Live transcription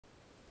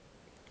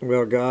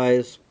Well,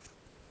 guys,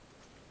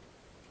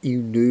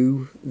 you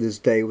knew this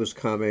day was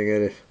coming,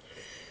 and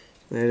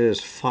it has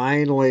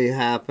finally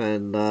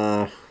happened.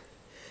 Well,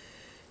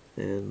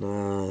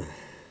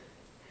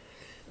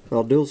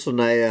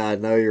 Dulcinea, I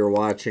know you're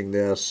watching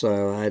this,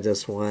 so I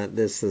just want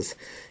this is,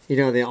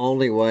 the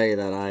only way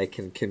that I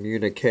can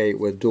communicate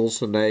with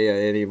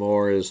Dulcinea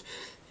anymore is,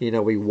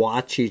 we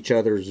watch each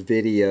other's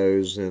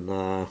videos,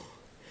 and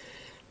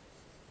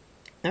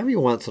every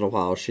once in a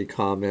while she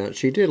comments.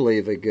 She did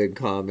leave a good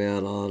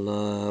comment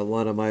on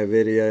one of my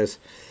videos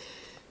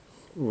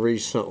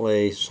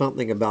recently,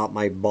 something about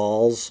my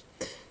balls.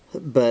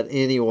 But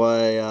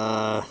anyway,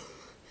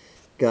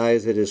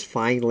 guys, it has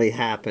finally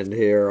happened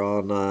here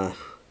on,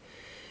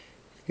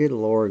 good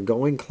Lord,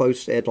 going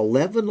close at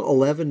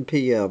 11:11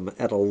 p.m.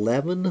 At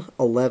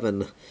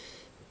 11:11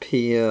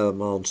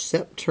 p.m. on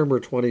September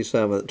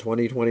 27th,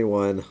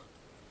 2021,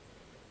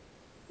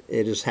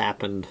 it has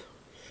happened.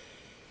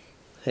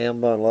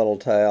 Hambone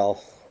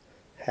Littletail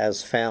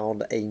has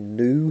found a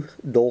new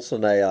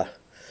Dulcinea.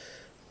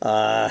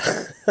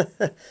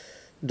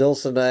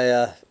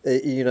 Dulcinea,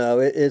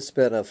 it's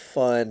been a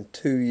fun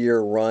 2-year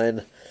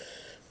run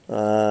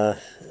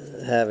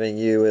having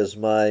you as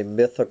my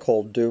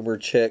mythical doomer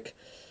chick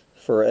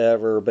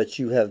forever, but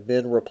you have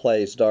been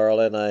replaced,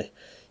 darling.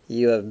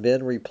 You have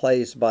been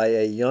replaced by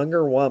a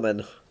younger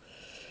woman,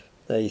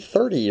 a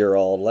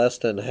 30-year-old, less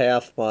than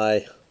half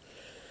my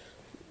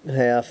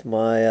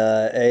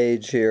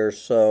age here.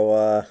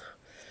 So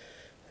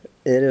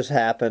it has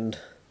happened.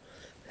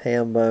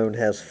 Hambone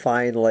has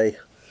finally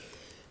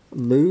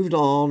moved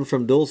on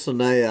from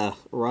Dulcinea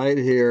right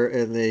here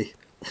in the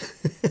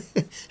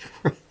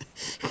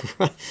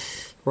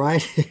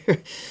right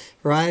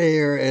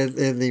here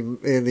in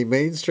the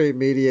mainstream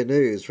media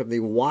news, from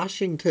the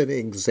Washington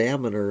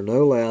Examiner,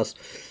 no less.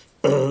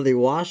 The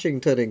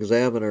Washington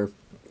Examiner.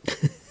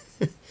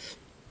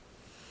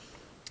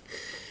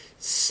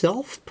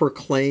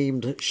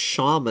 Self-proclaimed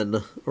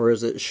shaman, or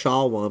is it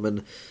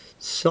shawwoman?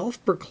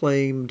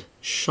 Self-proclaimed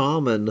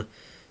shaman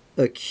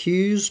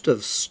accused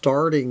of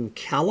starting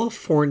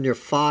California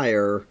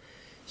fire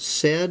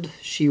said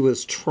she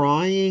was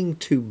trying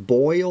to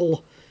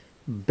boil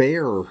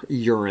bear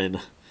urine.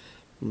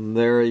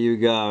 There you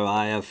go.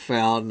 I have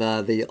found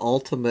the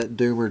ultimate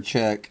doomer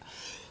chick.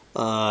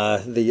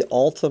 The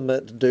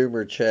ultimate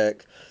doomer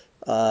chick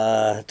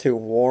to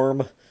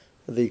warm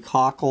the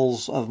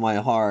cockles of my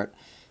heart.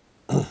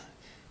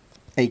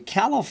 A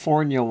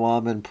California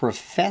woman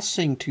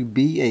professing to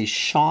be a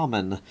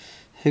shaman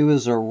who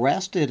is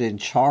arrested and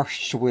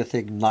charged with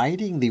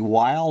igniting the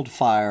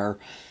wildfire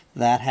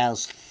that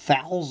has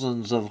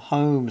thousands of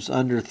homes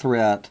under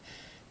threat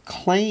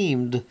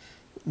claimed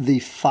the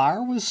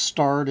fire was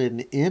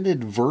started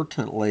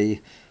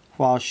inadvertently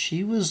while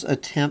she was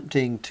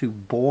attempting to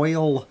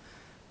boil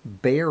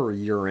bear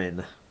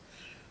urine.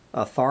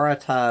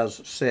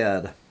 Authorities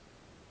said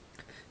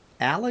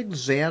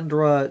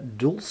Alexandra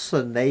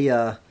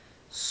Dulcinea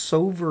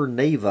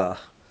Soverneva,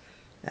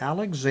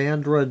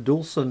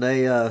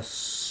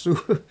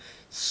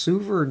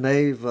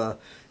 Soverneva,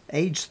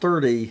 age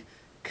 30,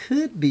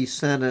 could be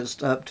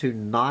sentenced up to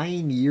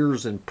 9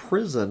 years in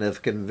prison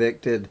if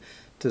convicted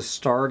to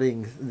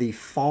starting the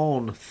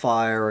Fawn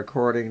fire,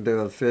 according to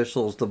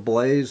officials. The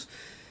blaze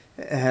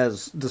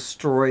has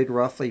destroyed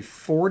roughly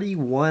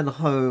 41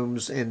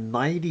 homes and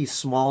 90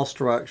 small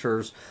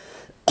structures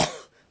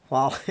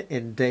while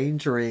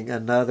endangering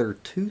another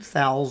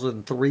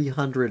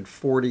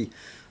 2,340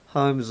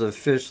 homes,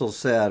 officials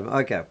said.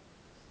 Okay.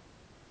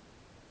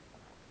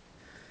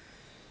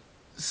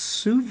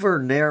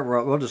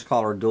 Suvernera, we'll just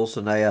call her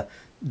Dulcinea.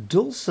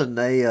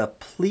 Dulcinea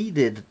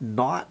pleaded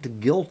not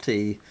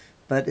guilty,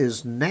 but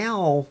is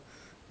now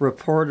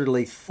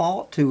reportedly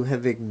thought to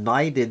have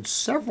ignited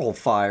several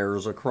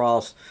fires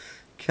across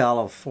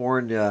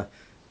California.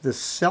 The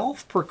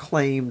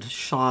self-proclaimed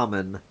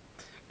shaman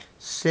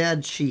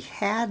said she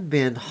had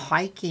been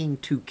hiking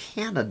to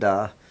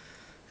Canada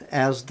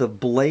as the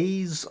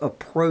blaze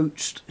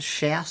approached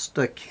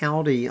Shasta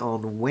County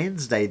on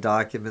Wednesday,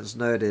 documents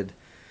noted.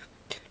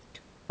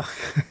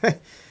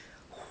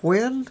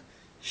 When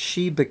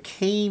she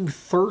became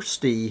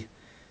thirsty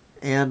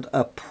and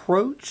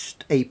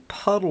approached a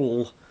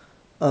puddle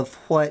of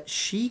what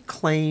she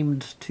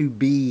claimed to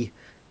be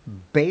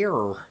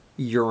bear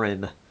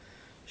urine,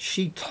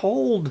 she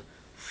told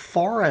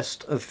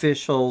forest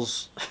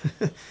officials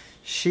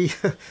she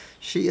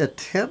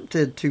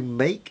attempted to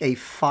make a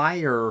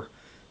fire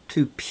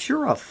to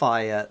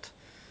purify it.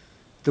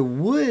 The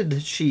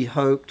wood she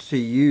hoped to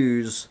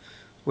use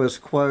was,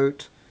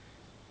 quote,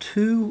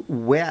 too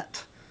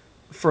wet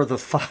for the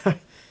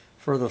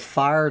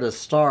fire to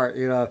start.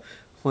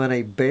 When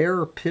a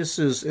bear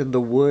pisses in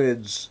the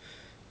woods,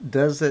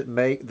 does it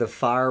make the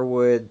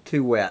firewood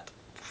too wet?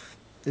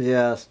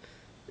 Yes.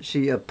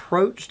 She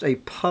approached a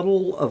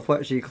puddle of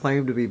what she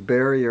claimed to be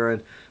bear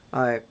urine.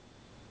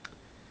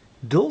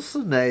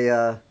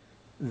 Dulcinea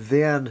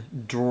then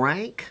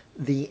drank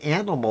the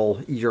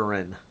animal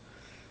urine.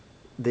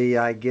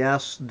 I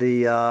guess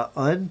the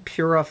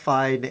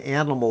unpurified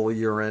animal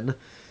urine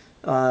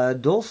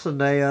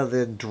Dulcinea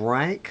then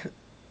drank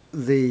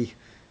the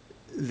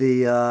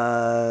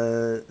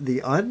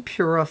the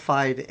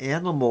unpurified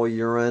animal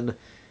urine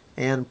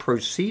and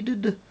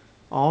proceeded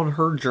on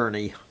her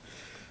journey,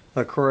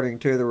 according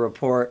to the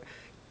report.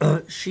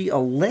 She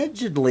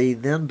allegedly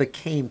then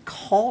became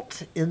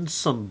caught in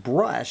some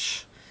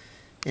brush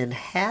and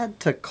had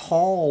to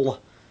call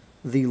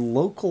the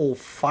local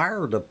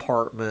fire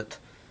department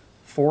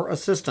for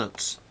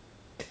assistance.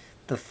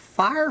 The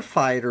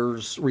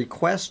firefighters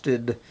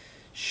requested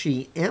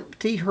she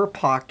empty her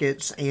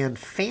pockets and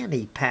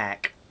fanny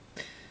pack,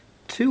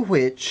 to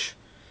which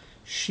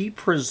she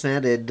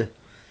presented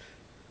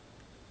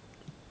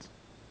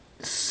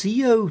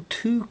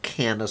CO2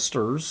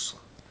 canisters,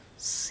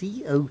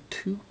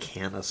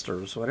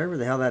 whatever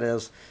the hell that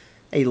is,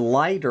 a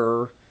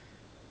lighter,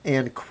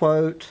 and,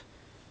 quote,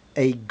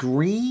 a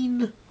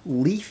green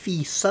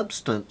leafy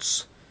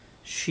substance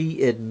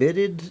she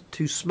admitted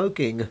to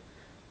smoking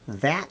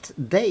that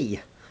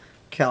day.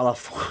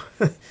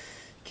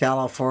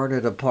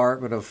 California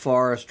Department of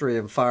Forestry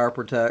and Fire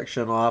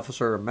Protection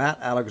Officer Matt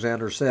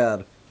Alexander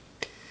said.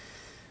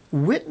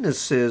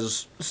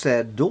 Witnesses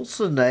said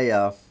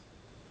Dulcinea,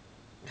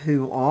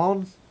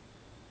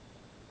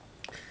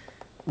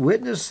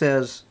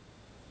 witnesses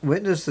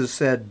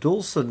said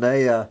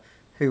Dulcinea,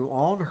 who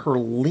on her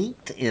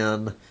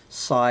LinkedIn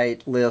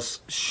site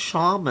lists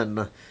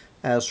shaman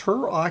as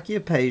her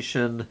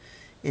occupation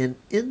and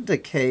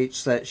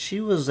indicates that she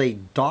was a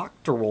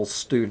doctoral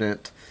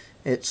student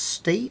at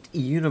State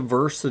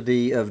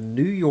University of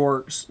New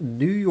York's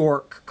New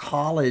York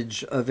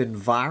College of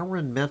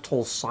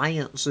Environmental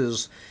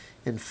Sciences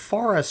and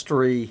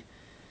Forestry,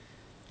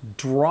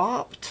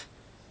 dropped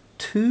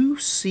 2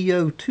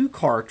 CO2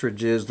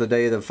 cartridges the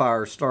day the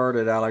fire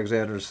started,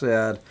 Alexander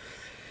said.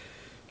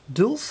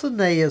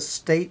 Dulcinea's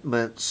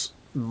statements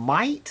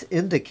might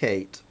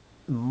indicate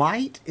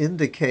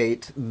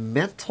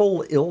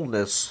mental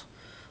illness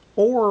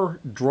or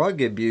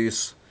drug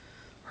abuse,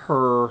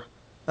 her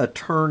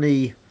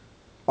attorney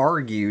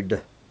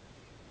argued.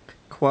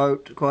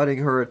 Quoting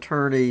her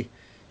attorney,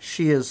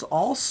 she is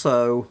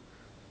also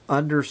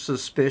under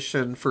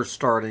suspicion for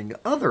starting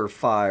other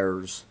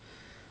fires.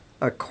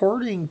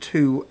 According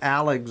to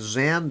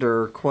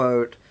Alexander,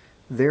 quote,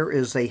 there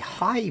is a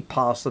high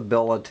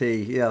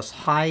possibility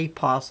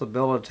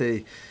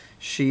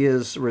she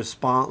is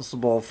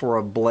responsible for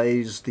a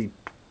blaze the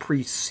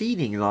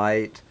preceding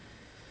night.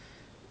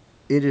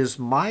 It is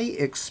my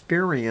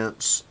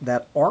experience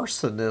that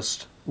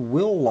arsonists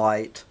will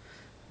light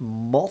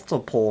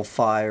multiple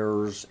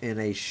fires in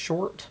a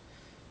short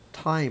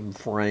time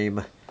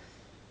frame,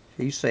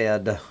 he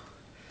said.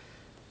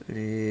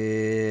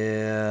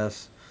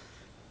 Yes.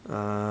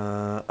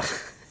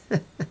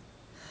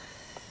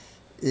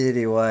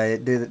 Anyway,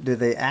 do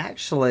they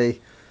actually...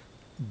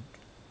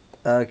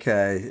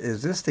 Okay,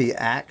 is this the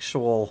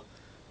actual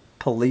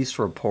police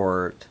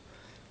report?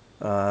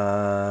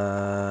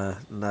 No,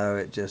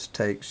 it just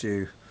takes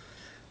you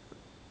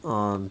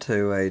on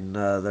to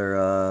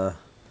another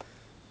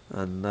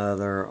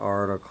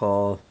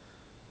article.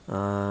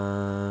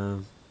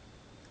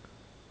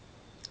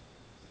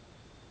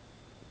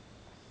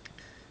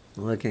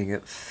 Looking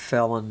at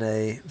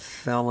felony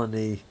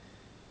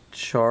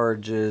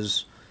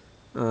charges.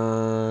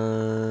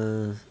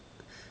 The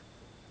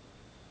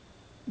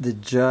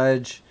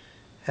judge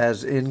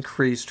has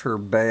increased her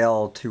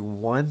bail to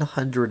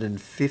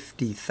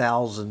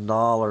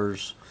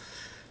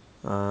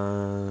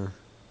 $150,000.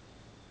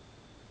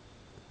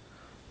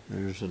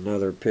 There's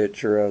another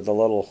picture of the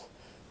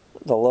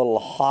little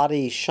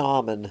haughty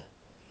shaman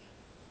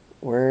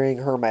wearing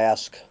her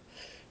mask.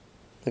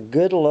 The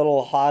good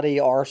little haughty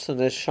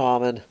arsonist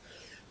shaman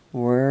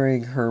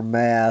wearing her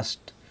mask.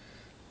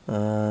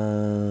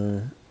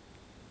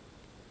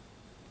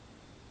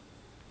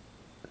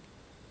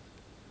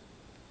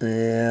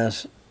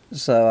 Yes,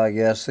 so I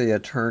guess the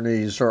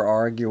attorneys are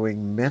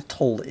arguing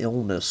mental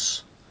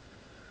illness.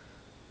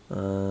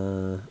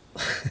 Oh,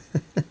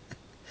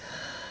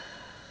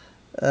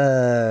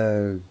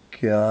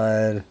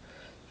 God.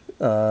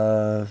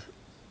 Oh,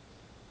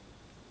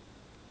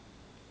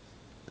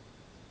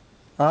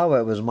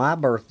 it was my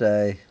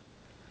birthday.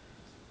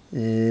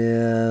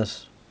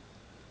 Yes.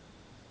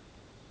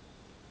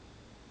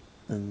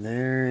 And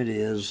there it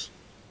is.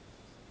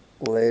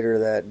 Later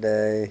that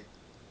day.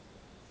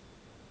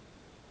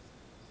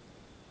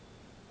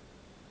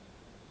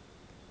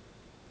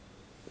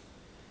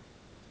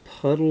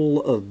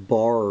 Puddle of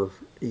bar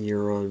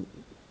urine.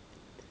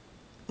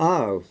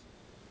 Oh,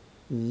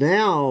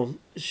 now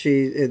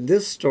in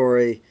this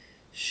story,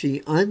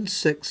 she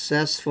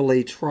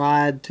unsuccessfully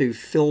tried to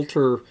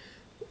filter,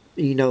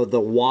 the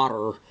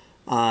water,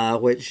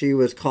 which she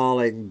was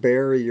calling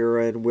bear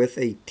urine, with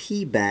a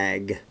tea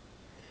bag.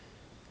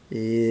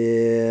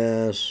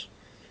 Yes.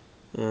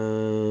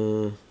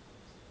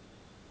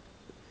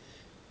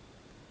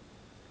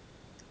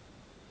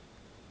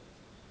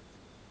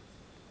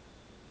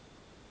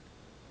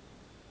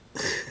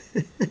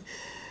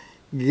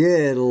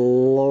 Good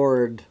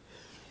Lord.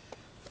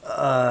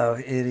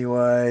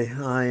 Anyway,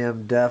 I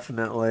am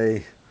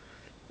definitely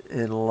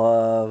in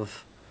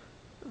love.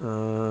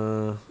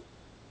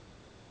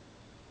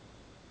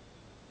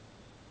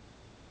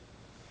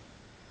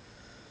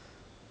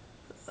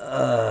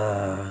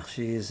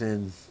 She's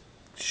in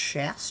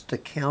Shasta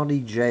County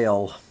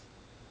Jail,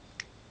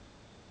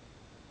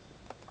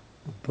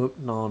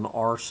 booked on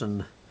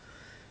arson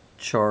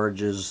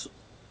charges.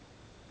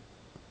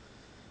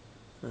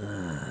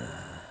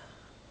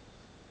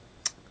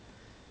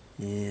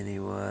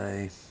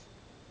 Anyway,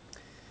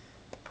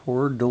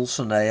 poor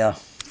Dulcinea.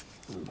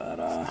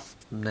 But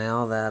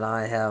now that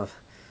I have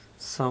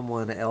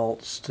someone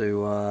else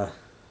to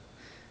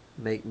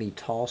make me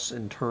toss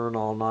and turn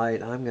all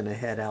night, I'm going to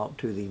head out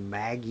to the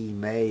Maggie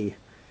May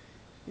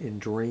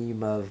and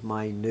dream of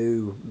my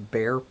new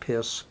bear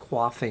piss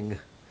quaffing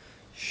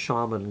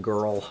shaman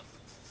girl.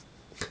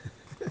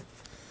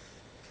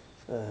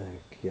 Oh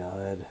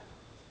God.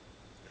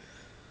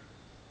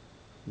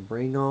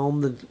 Bring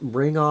on the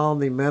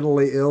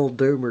mentally ill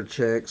doomer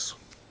chicks.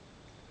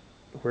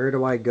 Where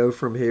do I go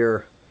from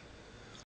here?